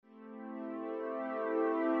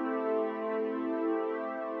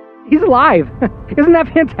He's alive. Isn't that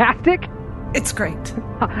fantastic? It's great.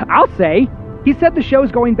 I'll say. He said the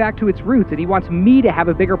show's going back to its roots and he wants me to have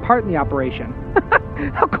a bigger part in the operation.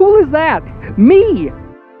 How cool is that? Me!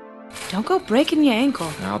 Don't go breaking your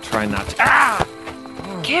ankle. I'll try not to. Ah!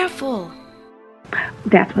 Careful.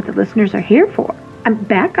 That's what the listeners are here for. I'm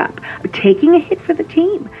backup. I'm taking a hit for the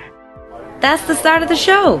team. That's the start of the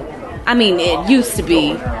show. I mean, it used to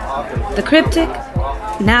be. The cryptic.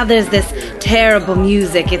 Now there's this terrible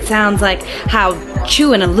music. It sounds like how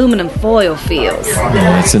chewing aluminum foil feels.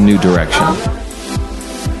 It's a new direction.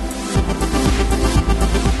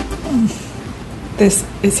 This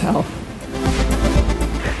is hell.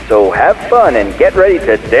 So have fun and get ready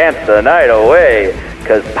to dance the night away,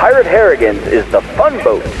 because Pirate Harrigan's is the fun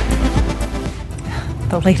boat.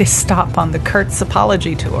 The latest stop on the Kurtz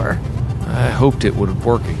apology tour. I hoped it would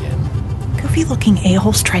work again. Goofy-looking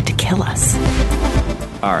a-holes tried to kill us.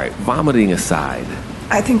 All right, vomiting aside.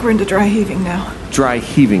 I think we're into dry heaving now. Dry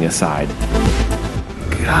heaving aside.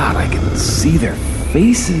 God, I can see their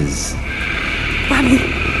faces. Lemmy!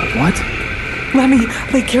 What? Lemmy,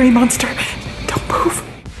 Lake Erie Monster. Don't move.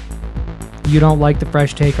 You don't like the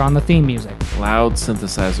fresh take on the theme music. Loud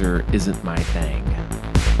synthesizer isn't my thing.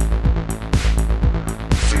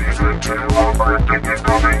 Season 2 of Cryptic is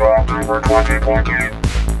coming October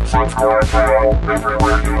 2020. Subscribe now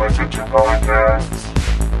everywhere you listen to podcasts.